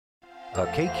a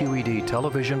KQED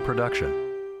television production.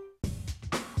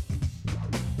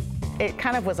 It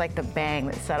kind of was like the bang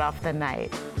that set off the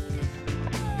night.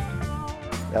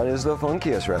 That is the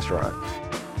funkiest restaurant.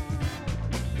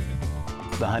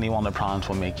 The honey walnut prawns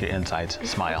will make your insides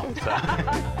smile. So.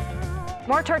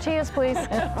 More tortillas, please.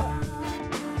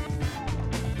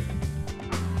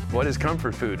 What is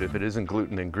comfort food if it isn't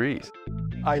gluten and grease?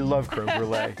 I love creme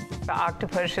brulee. The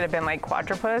octopus should have been like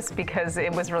quadrupus because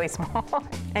it was really small.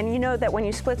 And you know that when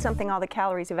you split something, all the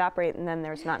calories evaporate and then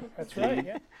there's none. That's right,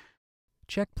 yeah.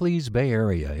 Check Please Bay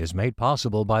Area is made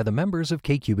possible by the members of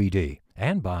KQED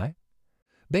and by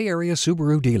Bay Area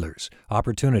Subaru dealers.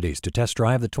 Opportunities to test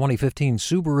drive the 2015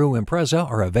 Subaru Impreza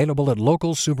are available at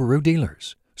local Subaru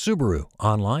dealers. Subaru,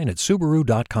 online at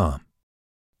Subaru.com.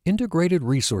 Integrated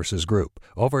Resources Group,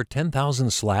 over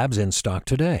 10,000 slabs in stock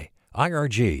today.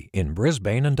 IRG in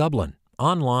Brisbane and Dublin,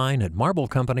 online at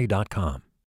marblecompany.com.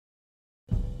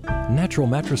 Natural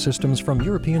mattress systems from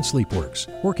European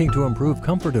Sleepworks, working to improve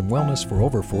comfort and wellness for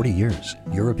over 40 years.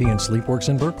 European Sleepworks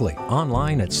in Berkeley,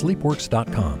 online at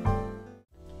sleepworks.com.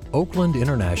 Oakland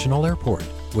International Airport,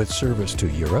 with service to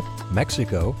Europe,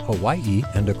 Mexico, Hawaii,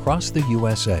 and across the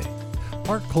USA.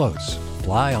 Park close,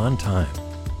 fly on time.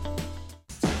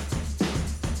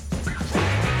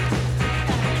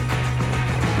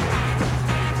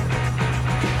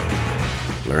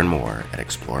 Learn more at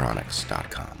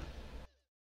exploreonyx.com.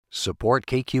 Support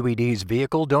KQED's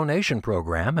vehicle donation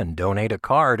program and donate a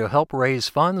car to help raise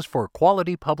funds for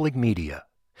quality public media.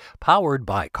 Powered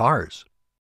by Cars.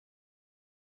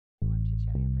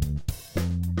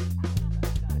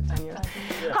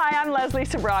 Hi, I'm Leslie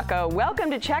Sabraco. Welcome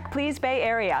to Check Please Bay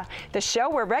Area, the show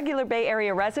where regular Bay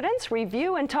Area residents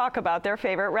review and talk about their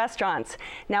favorite restaurants.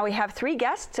 Now we have 3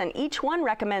 guests and each one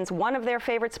recommends one of their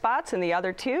favorite spots and the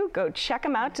other 2 go check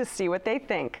them out to see what they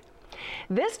think.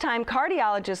 This time,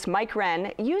 cardiologist Mike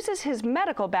Wren uses his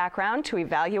medical background to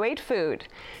evaluate food,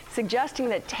 suggesting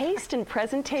that taste and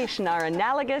presentation are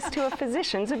analogous to a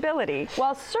physician's ability,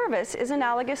 while service is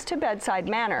analogous to bedside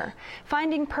manner.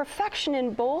 Finding perfection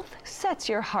in both sets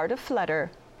your heart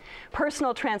aflutter.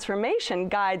 Personal transformation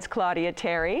guides Claudia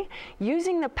Terry.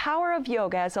 Using the power of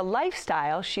yoga as a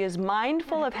lifestyle, she is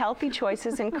mindful of healthy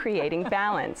choices and creating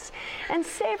balance. And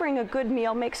savoring a good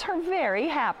meal makes her very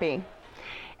happy.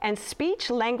 And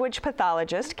speech-language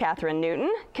pathologist Catherine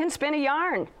Newton can spin a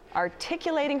yarn.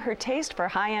 Articulating her taste for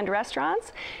high-end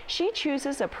restaurants, she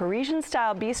chooses a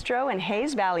Parisian-style bistro in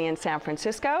Hayes Valley in San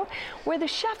Francisco, where the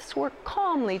chefs work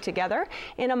calmly together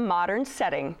in a modern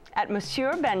setting at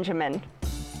Monsieur Benjamin.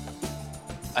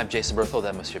 I'm Jason Berthold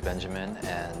at Monsieur Benjamin,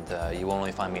 and you won't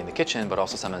only find me in the kitchen, but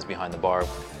also sometimes behind the bar.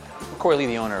 Corey Lee,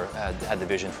 the owner, had the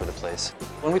vision for the place.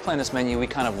 When we planned this menu, we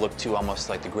kind of looked to almost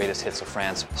like the greatest hits of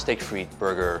France. Steak frite,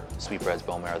 burger, sweetbreads,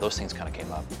 bone marrow, those things kind of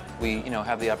came up. We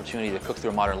have the opportunity to cook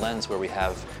through a modern lens where we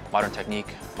have modern technique,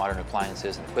 modern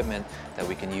appliances and equipment that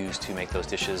we can use to make those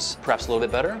dishes perhaps a little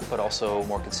bit better, but also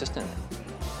more consistent.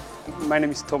 My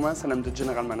name is Thomas and I'm the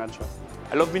general manager.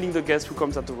 I love meeting the guests who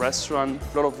come at the restaurant,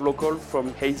 a lot of local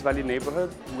from Hayes Valley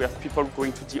neighborhood. We have people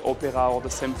going to the opera or the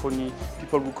symphony,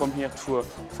 people who come here to a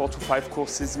 4 to 5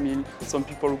 courses meal, some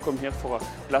people who come here for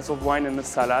a glass of wine and a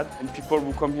salad, and people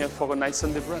who come here for a nice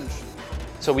Sunday brunch.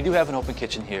 So we do have an open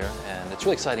kitchen here, and it's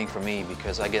really exciting for me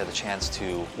because I get a chance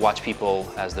to watch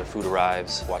people as their food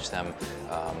arrives, watch them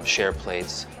share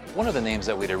plates. One of the names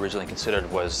that we'd originally considered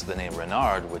was the name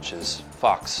Renard, which is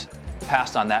fox.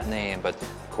 Passed on that name, but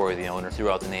Corey, the owner, threw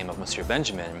out the name of Monsieur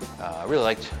Benjamin. I really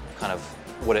liked kind of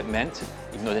what it meant,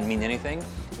 even though it didn't mean anything,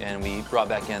 and we brought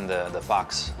back in the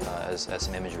fox as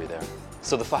some imagery there.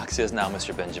 So the fox is now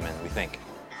Monsieur Benjamin, we think.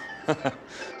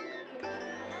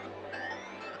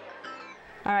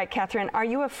 All right, Catherine, are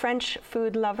you a French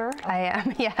food lover? I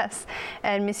am, yes.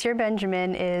 And Monsieur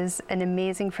Benjamin is an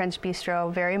amazing French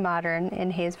bistro, very modern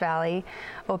in Hayes Valley,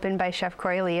 opened by Chef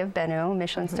Corey Lee of Benu,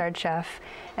 Michelin-starred chef,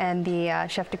 and the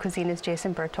chef de cuisine is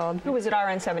Jason Berthold. Who was at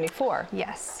RN74.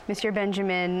 Yes. Monsieur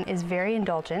Benjamin is very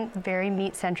indulgent, very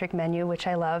meat-centric menu, which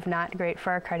I love. Not great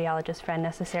for our cardiologist friend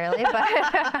necessarily,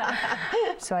 but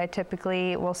so I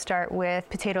typically will start with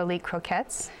potato leek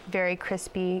croquettes, very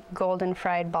crispy, golden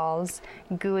fried balls,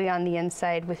 gooey on the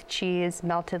inside with cheese,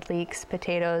 melted leeks,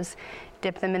 potatoes,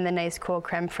 dip them in the nice cool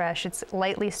creme fraiche. It's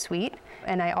lightly sweet,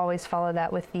 and I always follow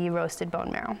that with the roasted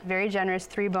bone marrow. Very generous,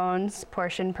 3 bones,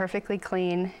 portion perfectly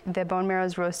clean. The bone marrow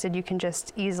is roasted. You can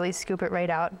just easily scoop it right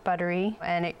out, buttery,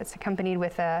 and it's accompanied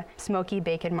with a smoky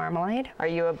bacon marmalade. Are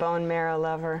you a bone marrow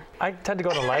lover? I tend to go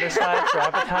on the lighter side for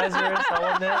appetizers,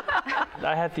 I'll admit.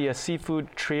 I had the seafood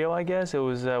trio, I guess. It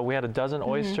was, we had a dozen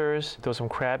oysters, there was some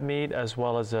crab meat, as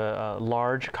well as a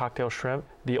large cocktail shrimp.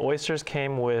 The oysters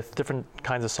came with different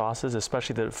kinds of sauces,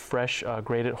 especially the fresh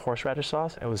grated horseradish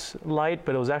sauce. It was light,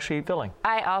 but it was actually filling.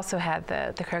 I also had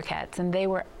the croquettes, and they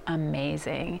were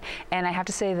amazing. And I have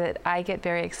to say that I get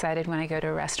very excited when I go to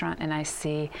a restaurant and I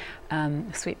see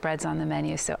sweetbreads on the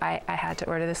menu. So I had to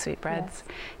order the sweetbreads.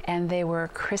 Yes. And they were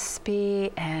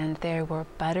crispy and they were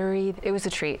buttery. It was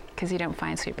a treat because you don't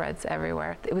find sweetbreads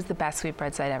everywhere. It was the best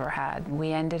sweetbreads I'd ever had.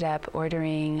 We ended up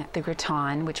ordering the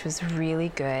gratin, which was really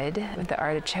good. With the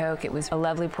artichoke, it was a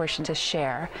lovely portion to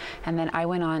share. And then I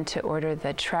went on to order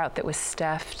the trout that was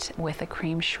stuffed with a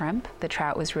cream shrimp. The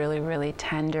trout was really, really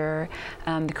tender.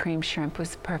 The cream shrimp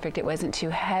was perfect. It wasn't too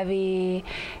heavy.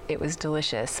 It was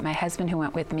delicious. My husband, who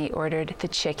went with me, ordered the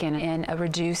chicken in a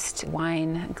reduced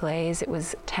wine glaze. It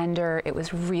was tender. It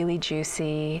was really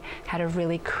juicy. Had a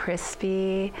really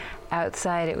crispy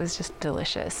outside. It was just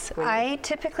delicious. I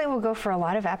typically will go for a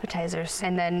lot of appetizers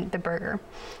and then the burger.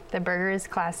 The burger is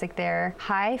classic there.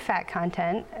 High fat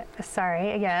content,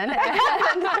 sorry again.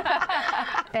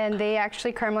 And they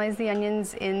actually caramelize the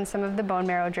onions in some of the bone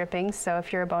marrow drippings. So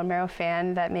if you're a bone marrow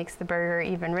fan, that makes the burger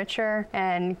even richer,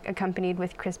 and accompanied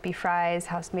with crispy fries,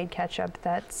 house-made ketchup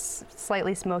that's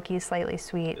slightly smoky, slightly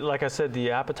sweet. Like I said,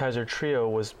 the appetizer trio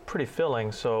was pretty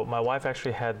filling, so my wife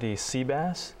actually had the sea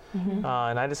bass. And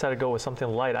I decided to go with something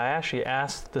light. I actually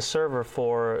asked the server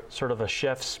for sort of a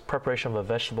chef's preparation of a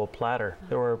vegetable platter.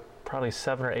 There were probably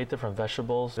 7 or 8 different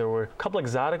vegetables. There were a couple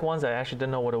exotic ones that I actually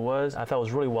didn't know what it was. I thought it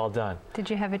was really well done. Did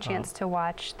you have a chance to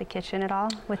watch the kitchen at all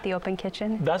with the open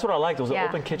kitchen? That's what I liked. It was an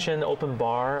open kitchen, open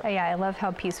bar. Oh, yeah, I love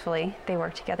how peacefully they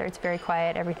work together. It's very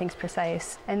quiet, everything's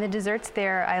precise. And the desserts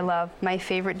there I love. My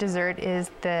favorite dessert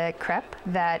is the crepe.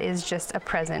 That is just a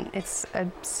present. It's a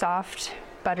soft,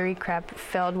 buttery crepe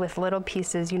filled with little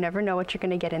pieces. You never know what you're going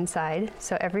to get inside.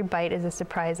 So every bite is a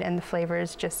surprise, and the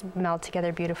flavors just meld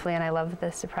together beautifully, and I love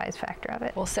the surprise factor of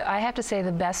it. Well, so I have to say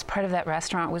the best part of that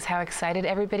restaurant was how excited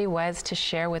everybody was to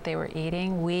share what they were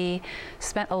eating. We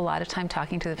spent a lot of time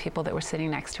talking to the people that were sitting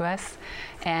next to us,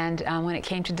 and when it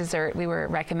came to dessert, we were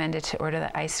recommended to order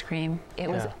the ice cream. It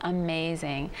was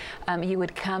amazing. You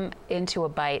would come into a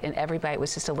bite, and every bite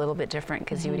was just a little bit different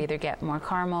because you would either get more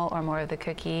caramel or more of the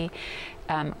cookie.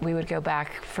 We would go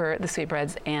back for the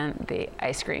sweetbreads and the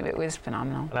ice cream. It was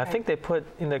phenomenal. And I think they put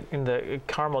in the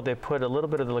caramel, they put a little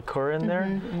bit of the liqueur in there.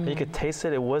 And you could taste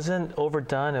it. It wasn't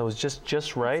overdone. It was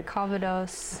just right. It's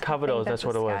Calvados. Calvados, that's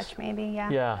what it was. Scotch, maybe,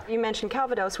 yeah. Yeah. You mentioned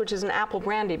Calvados, which is an apple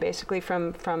brandy, basically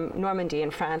from Normandy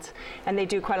in France, and they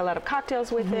do quite a lot of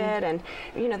cocktails with it. And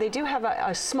you know, they do have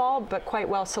a small but quite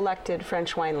well selected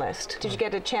French wine list. Did you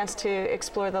get a chance to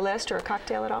explore the list or a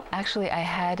cocktail at all? Actually, I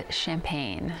had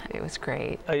champagne. It was great.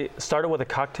 I started with a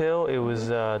cocktail. It was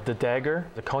the Dagger,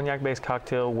 the cognac-based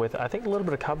cocktail with, I think, a little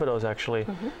bit of Calvados, actually.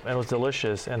 And it was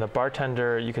delicious. And the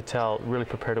bartender, you could tell, really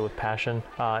prepared it with passion.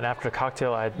 And after the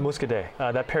cocktail, I had muscadet.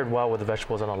 That paired well with the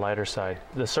vegetables on the lighter side.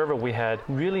 The server we had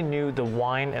really knew the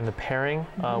wine and the pairing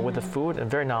with the food, and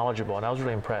very knowledgeable, and I was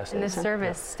really impressed. And the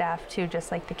service staff, too,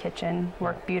 just like the kitchen,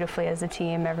 work beautifully as a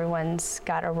team. Everyone's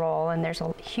got a role, and there's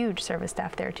a huge service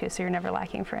staff there, too, so you're never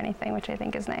lacking for anything, which I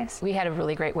think is nice. We had a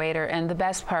really great waiter, and the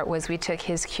best part was we took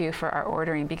his cue for our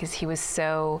ordering because he was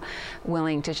so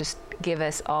willing to just give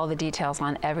us all the details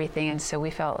on everything, and so we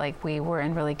felt like we were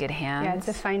in really good hands. Yeah, it's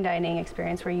a fine dining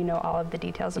experience where you know all of the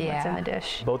details of what's in the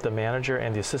dish. Both the manager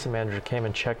and the assistant manager came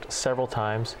and checked several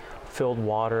times, filled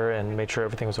water, and made sure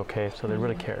everything was okay, so they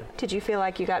really cared. Did you feel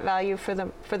like you got value for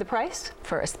the price?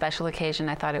 For a special occasion,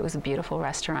 I thought it was a beautiful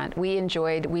restaurant.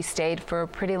 We stayed for a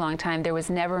pretty long time. There was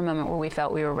never a moment where we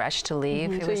felt we were rushed to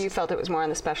leave. So you felt it was more on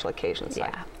the special occasion side?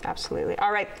 Yeah. Absolutely.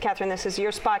 All right, Catherine, this is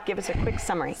your spot. Give us a quick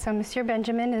summary. So Monsieur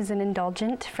Benjamin is an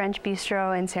indulgent French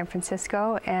bistro in San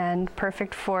Francisco, and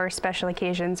perfect for special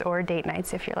occasions or date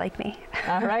nights if you're like me.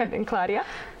 All right, and Claudia?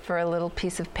 For a little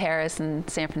piece of Paris and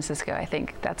San Francisco, I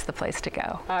think that's the place to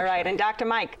go. All right, and Dr.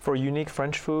 Mike? For unique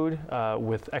French food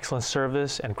with excellent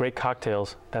service and great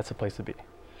cocktails, that's the place to be.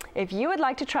 If you would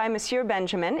like to try Monsieur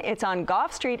Benjamin, it's on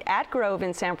Gough Street at Grove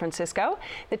in San Francisco.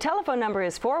 The telephone number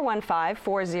is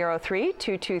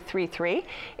 415-403-2233.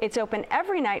 It's open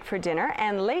every night for dinner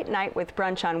and late night with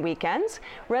brunch on weekends.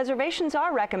 Reservations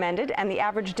are recommended, and the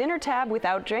average dinner tab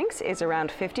without drinks is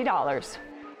around $50.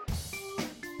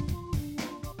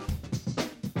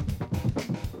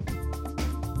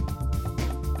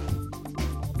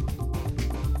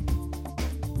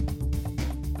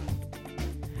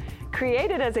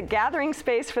 Created as a gathering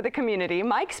space for the community,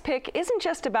 Mike's Pick isn't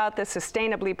just about the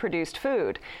sustainably produced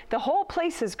food. The whole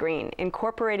place is green,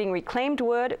 incorporating reclaimed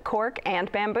wood, cork,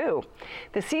 and bamboo.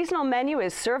 The seasonal menu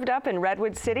is served up in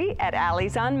Redwood City at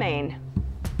Alley's on Main.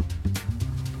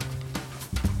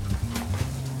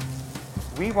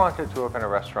 We wanted to open a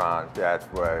restaurant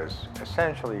that was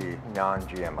essentially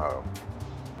non-GMO.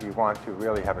 We want to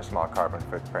really have a small carbon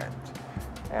footprint.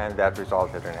 And that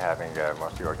resulted in having a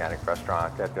mostly organic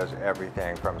restaurant that does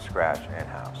everything from scratch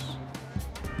in-house.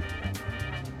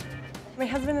 My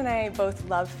husband and I both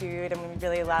love food, and we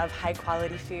really love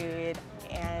high-quality food.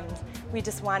 And we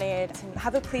just wanted to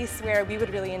have a place where we would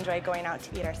really enjoy going out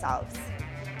to eat ourselves.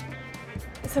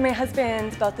 So my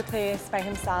husband built the place by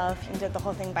himself and did the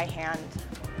whole thing by hand.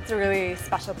 It's a really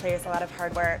special place. A lot of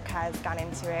hard work has gone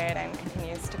into it and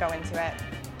continues to go into it.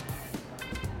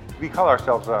 We call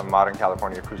ourselves a modern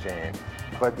California cuisine,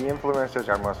 but the influences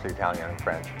are mostly Italian and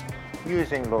French,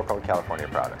 using local California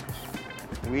products.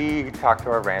 We talk to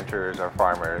our ranchers, our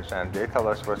farmers, and they tell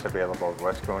us what's available,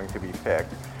 what's going to be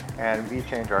picked, and we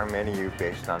change our menu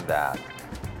based on that.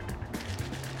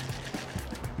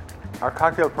 Our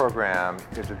cocktail program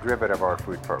is a derivative of our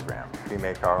food program. We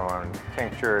make our own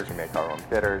tinctures, we make our own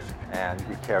bitters, and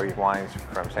we carry wines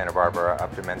from Santa Barbara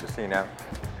up to Mendocino.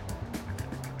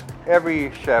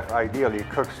 Every chef ideally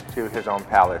cooks to his own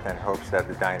palate and hopes that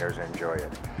the diners enjoy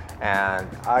it. And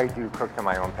I do cook to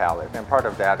my own palate, and part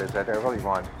of that is that I really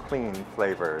want clean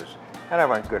flavors and I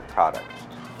want good products.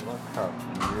 Look how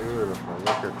beautiful, look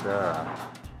at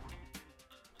that.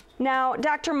 Now,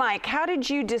 Dr. Mike, how did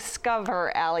you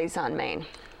discover Alley's on Main?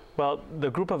 Well, the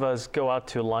group of us go out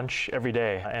to lunch every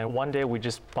day, and one day we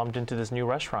just bumped into this new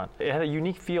restaurant. It had a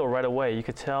unique feel right away. You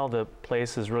could tell the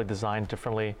place is really designed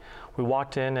differently. We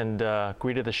walked in and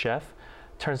greeted the chef.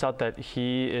 Turns out that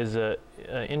he is an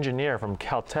engineer from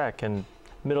Caltech, and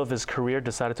middle of his career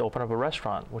decided to open up a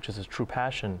restaurant, which is his true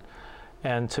passion.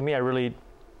 And to me, I really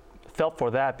felt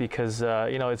for that because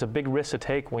you know, it's a big risk to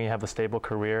take when you have a stable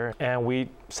career. And we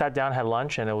sat down, had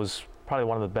lunch, and it was probably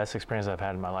one of the best experiences I've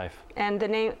had in my life. And the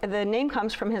name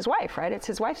comes from his wife, right? It's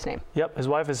his wife's name. Yep, his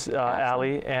wife is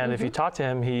Allie, and if you talk to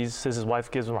him, he says his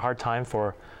wife gives him a hard time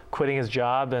for quitting his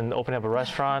job and opening up a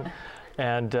restaurant,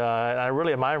 and I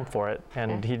really admire him for it,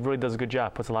 and he really does a good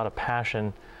job, puts a lot of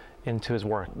passion into his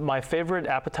work. My favorite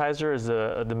appetizer is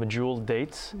the medjool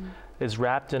dates. It's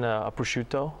wrapped in a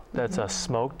prosciutto that's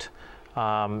smoked,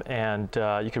 and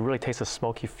you can really taste the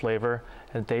smoky flavor,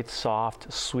 and dates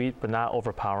soft, sweet, but not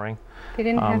overpowering. They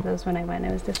didn't have those when I went.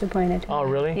 I was disappointed. Oh,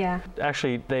 really? Yeah.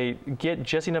 Actually, they get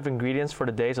just enough ingredients for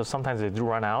the day, so sometimes they do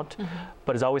run out,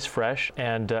 but it's always fresh.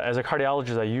 And as a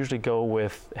cardiologist, I usually go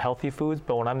with healthy foods,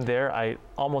 but when I'm there, I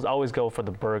almost always go for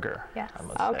the burger. Yes.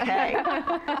 Okay.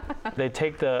 They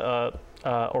take the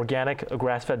organic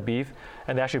grass-fed beef,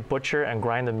 and they actually butcher and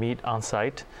grind the meat on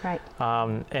site. Right.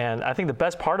 And I think the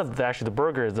best part of the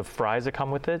burger is the fries that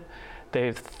come with it.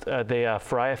 They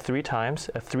fry it 3 times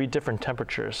at 3 different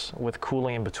temperatures with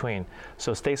cooling in between.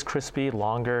 So it stays crispy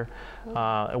longer.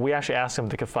 We actually asked him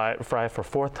if they could fry it for a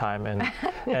 4th time,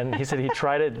 and he said he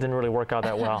tried it, didn't really work out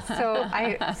that well. So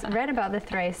I read about the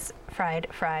thrice fried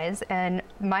fries, and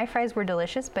my fries were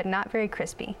delicious, but not very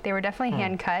crispy. They were definitely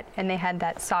hand cut, and they had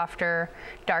that softer,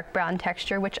 dark brown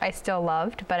texture, which I still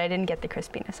loved, but I didn't get the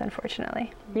crispiness,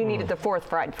 unfortunately. You needed the 4th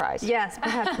fried fries. Yes,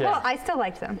 perhaps. Yeah. Well, I still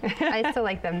liked them. I still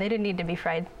liked them. They didn't need to be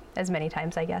fried as many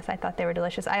times, I guess. I thought they were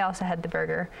delicious. I also had the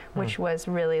burger, which was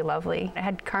really lovely. It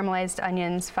had caramelized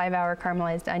onions, 5-hour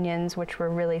caramelized onions, which were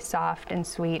really soft and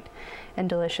sweet and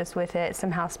delicious with it.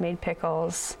 Some house-made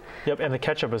pickles. Yep, and the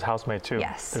ketchup is house-made too.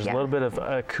 Yes. There's a little bit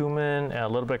of cumin and a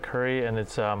little bit of curry, and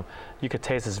it's you could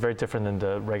taste it's very different than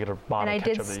the regular bottle ketchup.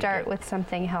 And I did start with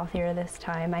something healthier this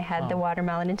time. I had the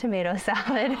watermelon and tomato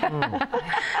salad,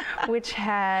 which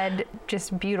had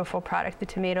just beautiful product. The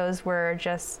tomatoes were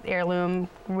just heirloom,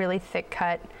 really thick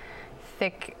cut,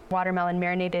 thick watermelon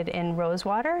marinated in rose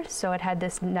water. So it had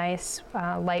this nice,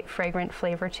 light, fragrant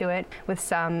flavor to it with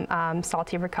some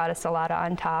salty ricotta salata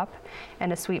on top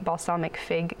and a sweet balsamic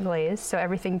fig glaze. So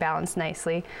everything balanced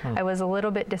nicely. I was a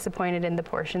little bit disappointed in the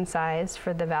portion size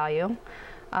for the value,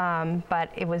 but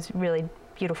it was really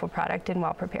beautiful product and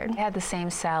well prepared. I had the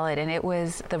same salad, and it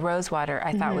was the rose water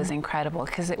I thought was incredible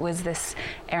because it was this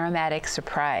aromatic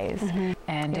surprise,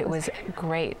 and it was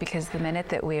great because the minute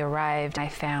that we arrived, I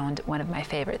found one of my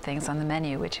favorite things on the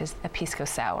menu, which is a pisco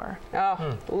sour.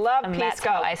 Oh, love and pisco. That's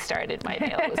how I started my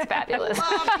meal. It was fabulous.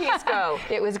 Love pisco.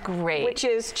 It was great. Which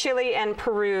is Chile and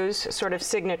Peru's sort of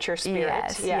signature spirit.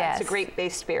 Yes, yeah, yes. It's a great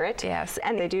base spirit. Yes.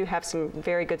 And they do have some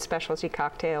very good specialty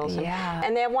cocktails. Yeah.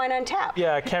 And they have wine on tap.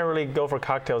 Yeah, I can't really go for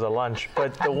cocktails at lunch,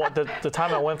 but the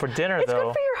time I went for dinner, it's though. It's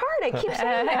good for your heart. I keep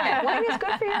saying that. Wine is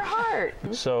good for your heart.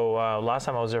 So last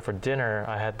time I was there for dinner,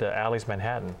 I had the Alley's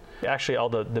Manhattan. Actually, all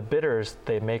the bitters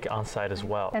they make on site as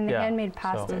well. And the handmade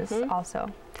pastas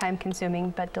also.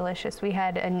 Time-consuming but delicious. We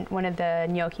had one of the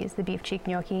gnocchis, the beef cheek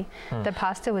gnocchi. The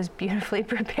pasta was beautifully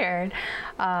prepared.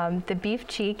 The beef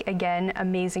cheek, again,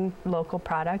 amazing local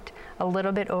product, a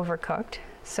little bit overcooked.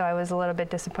 So I was a little bit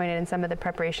disappointed in some of the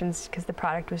preparations because the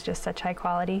product was just such high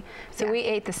quality. So we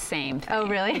ate the same thing. Oh,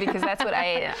 really? Because that's what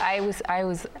I was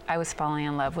falling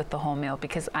in love with the whole meal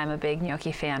because I'm a big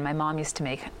gnocchi fan. My mom used to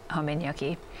make homemade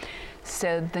gnocchi.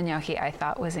 So the gnocchi I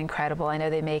thought was incredible. I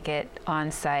know they make it on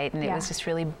site, and it was just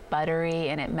really buttery,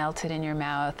 and it melted in your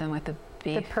mouth, and with the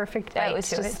beef. The perfect bite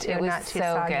to it, too, it was not too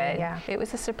so soggy, good. yeah. It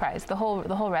was a surprise. The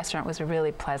whole restaurant was a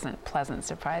really pleasant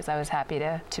surprise. I was happy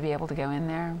to be able to go in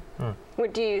there.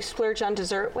 Do you splurge on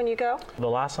dessert when you go? The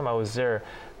last time I was there,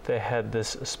 they had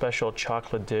this special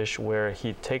chocolate dish where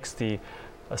he takes a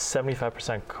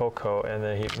 75% cocoa and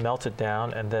then he melts it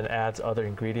down and then adds other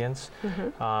ingredients.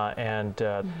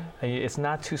 It's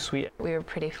not too sweet. We were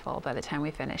pretty full by the time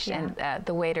we finished, and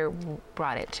the waiter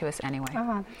brought it to us anyway.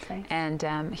 Oh, that's nice. And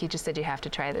he just said, you have to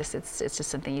try this. It's just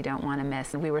something you don't want to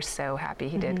miss. And we were so happy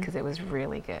he did because it was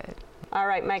really good. All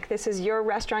right, Mike, this is your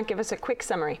restaurant. Give us a quick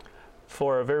summary.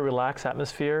 For a very relaxed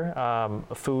atmosphere,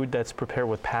 food that's prepared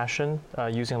with passion,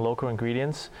 using local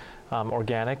ingredients,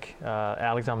 organic,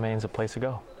 Alley's on Main is a place to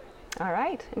go. All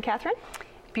right, and Catherine?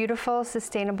 Beautiful,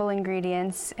 sustainable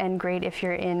ingredients, and great if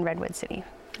you're in Redwood City.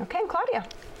 Okay, and Claudia?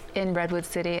 In Redwood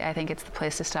City, I think it's the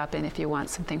place to stop in if you want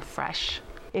something fresh.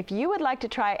 If you would like to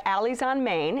try Alley's on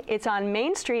Main, it's on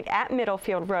Main Street at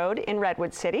Middlefield Road in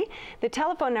Redwood City. The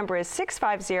telephone number is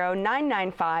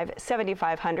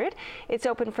 650-995-7500. It's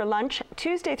open for lunch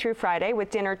Tuesday through Friday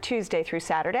with dinner Tuesday through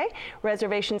Saturday.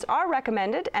 Reservations are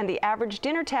recommended, and the average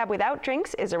dinner tab without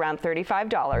drinks is around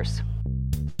 $35.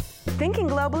 Thinking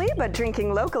globally but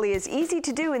drinking locally is easy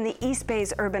to do in the East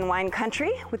Bay's urban wine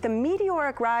country. With the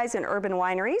meteoric rise in urban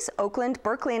wineries, Oakland,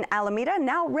 Berkeley, and Alameda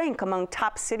now rank among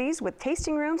top cities with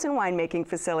tasting rooms and winemaking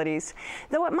facilities.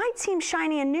 Though it might seem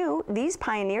shiny and new, these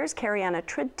pioneers carry on a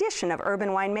tradition of urban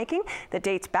winemaking that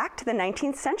dates back to the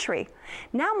 19th century.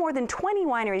 Now more than 20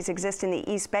 wineries exist in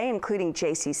the East Bay, including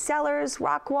J.C. Cellars,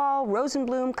 Rockwall,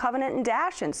 Rosenblum, Covenant, and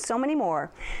Dash, and so many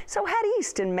more. So head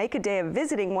east and make a day of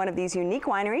visiting one of these unique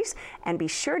wineries, and be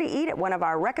sure to eat at one of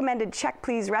our recommended Check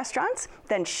Please restaurants.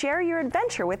 Then share your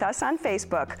adventure with us on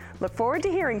Facebook. Look forward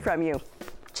to hearing from you.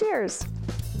 Cheers.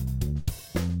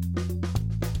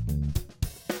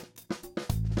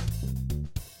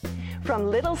 From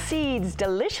little seeds,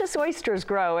 delicious oysters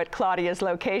grow at Claudia's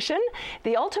location.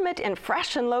 The ultimate in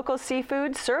fresh and local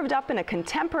seafood served up in a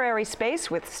contemporary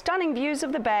space with stunning views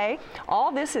of the bay.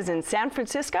 All this is in San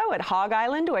Francisco at Hog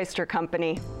Island Oyster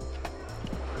Company.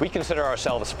 We consider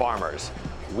ourselves farmers.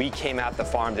 We came at the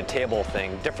farm-to-table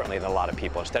thing differently than a lot of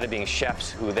people. Instead of being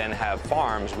chefs who then have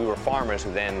farms, we were farmers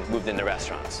who then moved into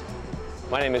restaurants.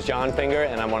 My name is John Finger,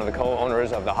 and I'm one of the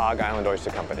co-owners of the Hog Island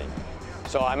Oyster Company.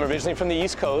 So I'm originally from the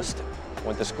East Coast.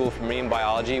 Went to school for marine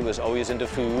biology, was always into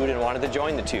food, and wanted to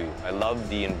join the two. I love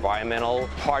the environmental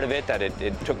part of it, that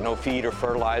it took no feed or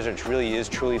fertilizer. It really is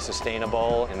truly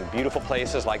sustainable in beautiful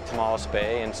places like Tomales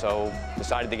Bay, and so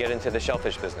decided to get into the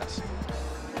shellfish business.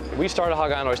 We started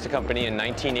Hog Island Oyster Company in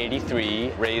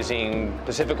 1983, raising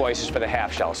Pacific oysters for the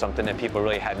half shell, something that people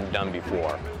really hadn't done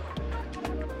before.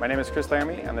 My name is Chris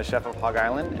Laramie. I'm the chef of Hog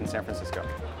Island in San Francisco.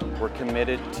 We're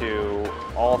committed to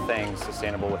all things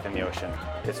sustainable within the ocean.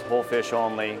 It's whole fish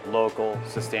only, local,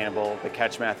 sustainable. The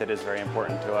catch method is very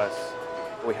important to us.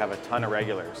 We have a ton of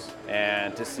regulars,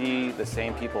 and to see the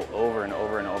same people over and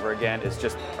over and over again is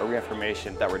just a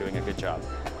reaffirmation that we're doing a good job.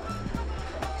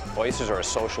 Oysters are a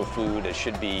social food. It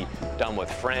should be done with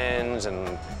friends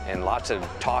and lots of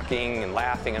talking and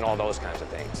laughing and all those kinds of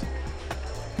things.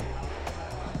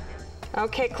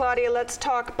 Okay, Claudia, let's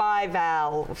talk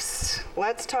bivalves.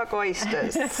 Let's talk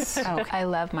oysters. Oh, I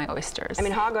love my oysters. I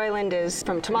mean, Hog Island is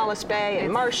from Tomales Bay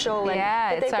and Marshall,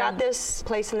 but they've got this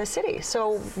place in the city.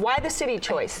 So why the city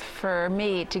choice? For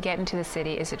me, to get into the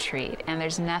city is a treat, and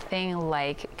there's nothing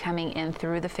like coming in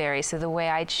through the ferry. So the way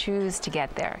I choose to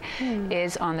get there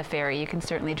is on the ferry. You can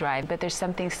certainly drive, but there's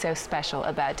something so special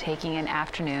about taking an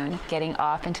afternoon, getting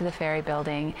off into the ferry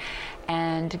building,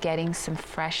 and getting some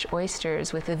fresh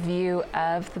oysters with a view view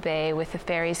of the bay with the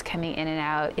ferries coming in and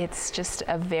out, it's just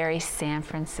a very San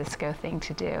Francisco thing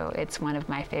to do. It's one of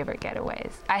my favorite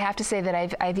getaways. I have to say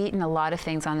that I've eaten a lot of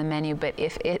things on the menu, but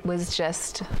if it was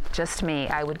just me,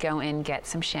 I would go in, get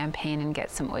some champagne and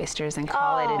get some oysters and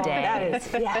call it a day. That is,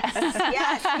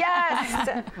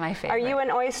 yes. My favorite. Are you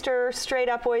an oyster, straight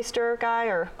up oyster guy,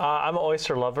 or? I'm an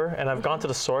oyster lover, and I've gone to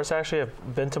the source actually.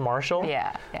 I've been to Marshall.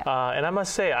 Yeah. And I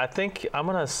must say, I think I'm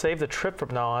going to save the trip from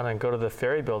now on and go to the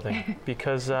ferry building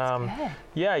because,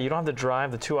 yeah, you don't have to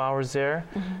drive the 2 hours there,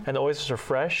 and the oysters are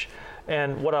fresh.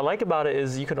 And what I like about it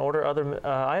is you can order other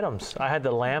items. I had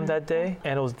the lamb that day,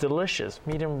 and it was delicious.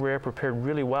 Medium rare, prepared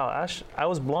really well. I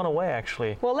was blown away,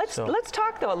 actually. Well, let's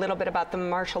talk, though, a little bit about the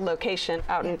Marshall location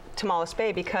out in Tomales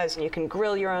Bay, because you can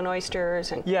grill your own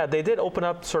oysters. And yeah, they did open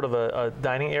up sort of a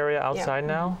dining area outside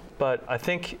now. But I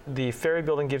think the ferry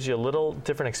building gives you a little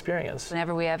different experience.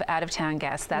 Whenever we have out-of-town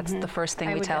guests, that's the first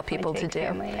thing we tell people to do.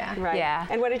 Right. Yeah.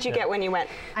 And what did you get when you went?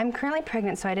 I'm currently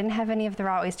pregnant, so I didn't have any of the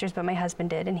raw oysters, but my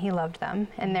husband did, and he loved them.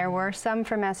 And there were some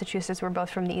from Massachusetts. We're both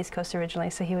from the East Coast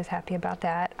originally, so he was happy about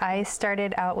that. I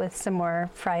started out with some more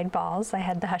fried balls. I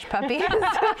had the hush puppies.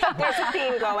 There's a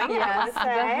theme going. Yes,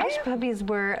 the hush puppies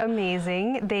were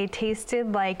amazing. They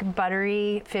tasted like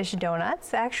buttery fish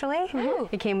donuts, actually.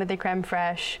 It came with the creme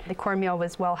fraiche. The cornmeal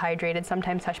was well hydrated.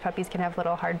 Sometimes hush puppies can have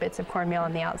little hard bits of cornmeal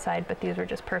on the outside, but these were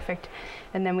just perfect.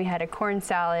 And then we had a corn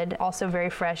salad, also very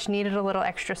fresh. Needed a little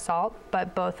extra salt,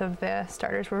 but both of the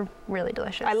starters were really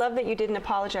delicious. I love that you didn't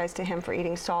apologize to him for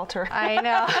eating salt or I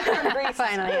know. grease.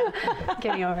 Finally,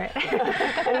 getting over it.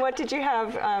 And what did you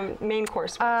have main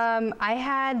course with? I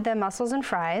had the mussels and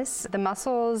fries. The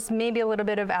mussels maybe a little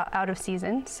bit of out of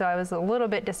season, so I was a little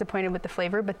bit disappointed with the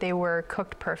flavor, but they were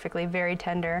cooked perfectly, very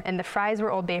tender. And the fries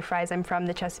were Old Bay fries. I'm from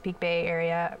the Chesapeake Bay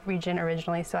area region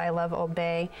originally, so I love Old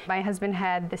Bay. My husband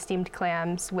had the steamed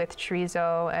clams with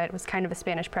chorizo. It was kind of a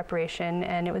Spanish preparation,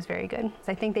 and it was very good.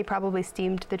 I think they probably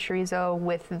steamed the chorizo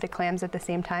with the clams at the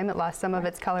same time. It lost some of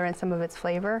its color and some of its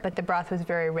flavor, but the broth was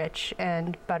very rich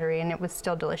and buttery, and it was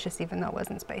still delicious even though it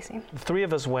wasn't spicy. The three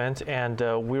of us went, and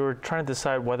we were trying to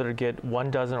decide whether to get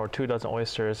 1 dozen or 2 dozen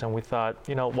oysters, and we thought,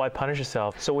 you know, why punish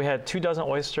yourself? So we had 2 dozen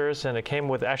oysters, and it came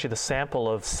with actually the sample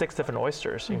of 6 different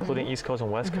oysters, including East Coast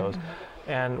and West Coast.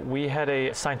 And we had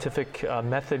a scientific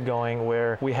method going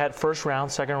where we had first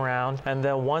round, second round, and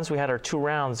then once we had our 2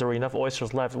 rounds, there were enough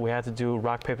oysters left, we had to do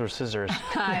rock, paper, scissors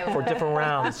for different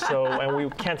rounds. So, and we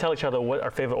can't tell each other what our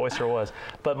favorite oyster was.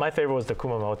 But my favorite was the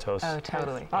Kumamoto's. Oh,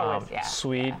 totally.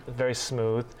 Sweet, very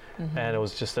smooth, and it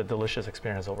was just a delicious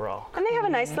experience overall. And they have a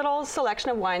nice little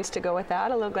selection of wines to go with that,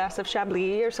 a little glass of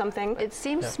Chablis or something. It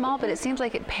seems small, but it seems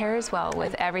like it pairs well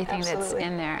with everything that's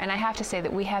in there. And I have to say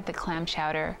that we had the clam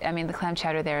chowder. I mean, the clam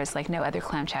chowder there is like no other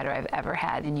clam chowder I've ever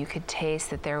had, and you could taste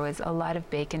that there was a lot of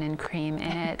bacon and cream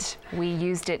in it. We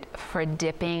used it for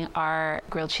dipping our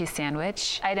grilled cheese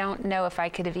sandwich. I don't know if I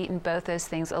could have eaten both those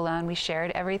things alone. We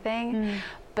shared everything.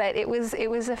 But it was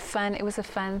a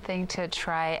fun thing to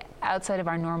try outside of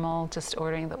our normal just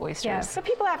ordering the oysters. Yeah, so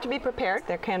people have to be prepared.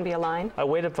 There can be a line. I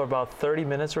waited for about 30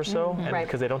 minutes or so,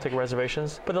 because they don't take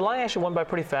reservations. But the line actually went by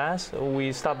pretty fast.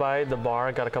 We stopped by the bar,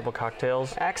 got a couple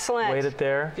cocktails. Excellent. Waited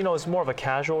there. You know, it's more of a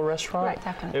casual restaurant. Right,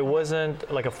 definitely. It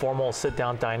wasn't like a formal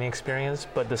sit-down dining experience,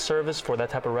 but the service for that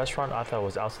type of restaurant I thought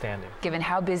was outstanding. Given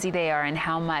how busy they are and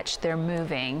how much they're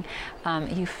moving,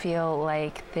 you feel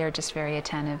like they're just very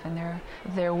attentive, and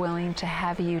they're willing to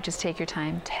have you just take your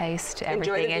time, taste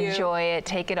everything, enjoy it,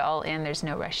 take it all in. There's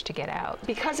no rush to get out.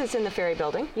 Because it's in the ferry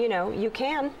building, you know, you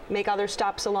can make other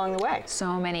stops along the way.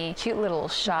 So many cute little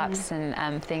shops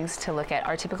and things to look at.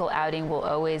 Our typical outing will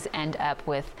always end up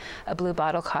with a blue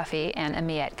bottle coffee and a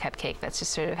Miette cupcake. That's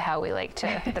just sort of how we like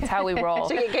to, that's how we roll.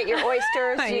 So you get your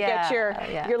oysters, you get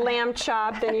your lamb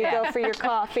chop, then you go for your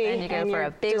coffee. And you go for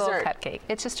a big dessert. old cupcake.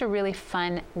 It's just a really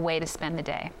fun way to spend the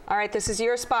day. All right, this is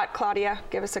your spot, Claudia.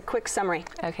 Give us a quick summary.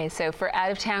 Okay, so for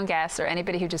out-of-town guests or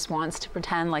anybody who just wants to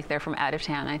pretend like they're from out of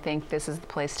town, I think this is the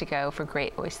place to go for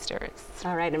great oysters.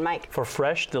 All right, and Mike? For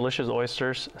fresh, delicious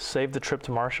oysters, save the trip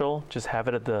to Marshall. Just have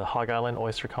it at the Hog Island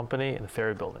Oyster Company in the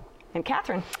ferry building. And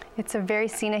Catherine? It's a very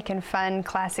scenic and fun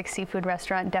classic seafood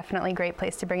restaurant. Definitely a great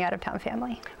place to bring out-of-town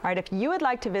family. All right, if you would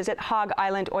like to visit Hog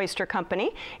Island Oyster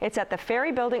Company, it's at the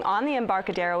Ferry Building on the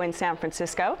Embarcadero in San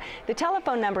Francisco. The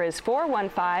telephone number is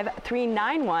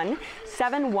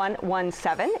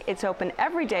 415-391-7117. It's open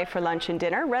every day for lunch and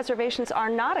dinner. Reservations are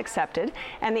not accepted,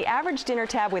 and the average dinner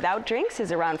tab without drinks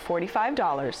is around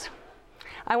 $45.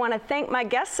 I want to thank my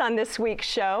guests on this week's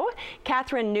show,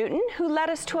 Catherine Newton, who led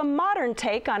us to a modern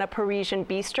take on a Parisian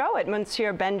bistro at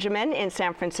Monsieur Benjamin in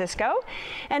San Francisco,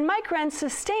 and Mike Wren's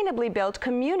sustainably built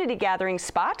community gathering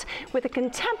spot with a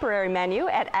contemporary menu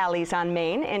at Alley's on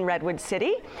Main in Redwood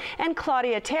City, and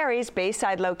Claudia Terry's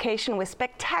Bayside location with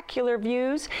spectacular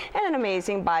views and an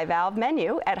amazing bivalve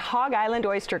menu at Hog Island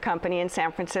Oyster Company in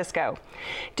San Francisco.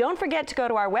 Don't forget to go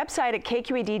to our website at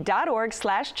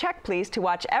kqed.org/checkplease to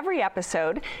watch every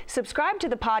episode, subscribe to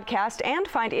the podcast, and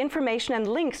find information and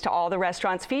links to all the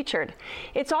restaurants featured.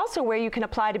 It's also where you can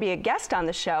apply to be a guest on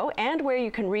the show and where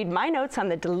you can read my notes on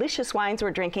the delicious wines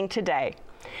we're drinking today.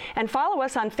 And follow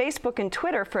us on Facebook and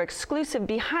Twitter for exclusive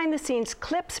behind-the-scenes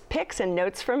clips, pics, and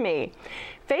notes from me.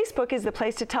 Facebook is the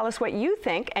place to tell us what you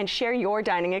think and share your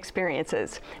dining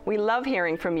experiences. We love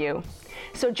hearing from you.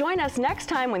 So join us next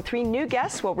time when 3 new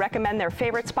guests will recommend their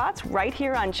favorite spots right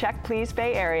here on Check Please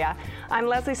Bay Area. I'm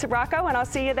Leslie Sbrocco, and I'll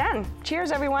see you then.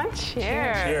 Cheers, everyone.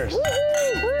 Cheers. Cheers.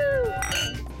 Woo-hoo.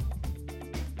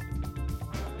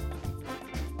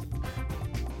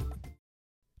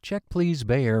 Check Please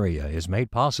Bay Area is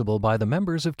made possible by the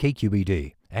members of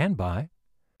KQED and by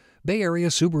Bay Area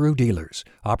Subaru dealers.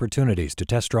 Opportunities to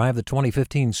test drive the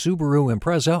 2015 Subaru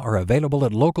Impreza are available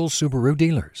at local Subaru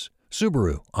dealers.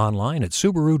 Subaru, online at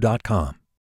Subaru.com.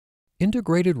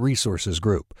 Integrated Resources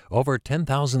Group, over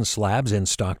 10,000 slabs in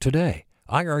stock today.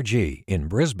 IRG in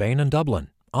Brisbane and Dublin,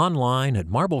 online at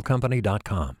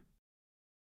marblecompany.com.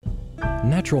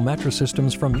 Natural mattress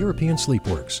systems from European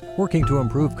Sleepworks, working to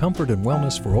improve comfort and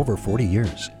wellness for over 40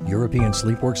 years. European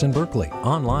Sleepworks in Berkeley,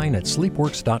 online at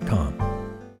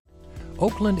sleepworks.com.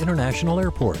 Oakland International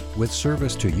Airport, with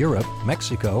service to Europe,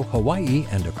 Mexico, Hawaii,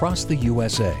 and across the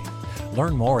USA.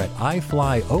 Learn more at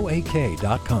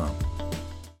iflyoak.com.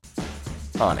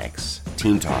 Onyx,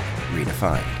 Team Talk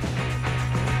redefined.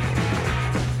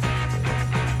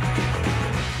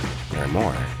 Learn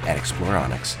more at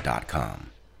exploreonyx.com.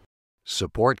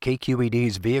 Support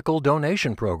KQED's vehicle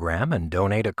donation program and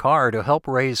donate a car to help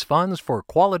raise funds for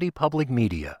quality public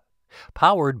media.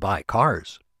 Powered by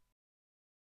Cars.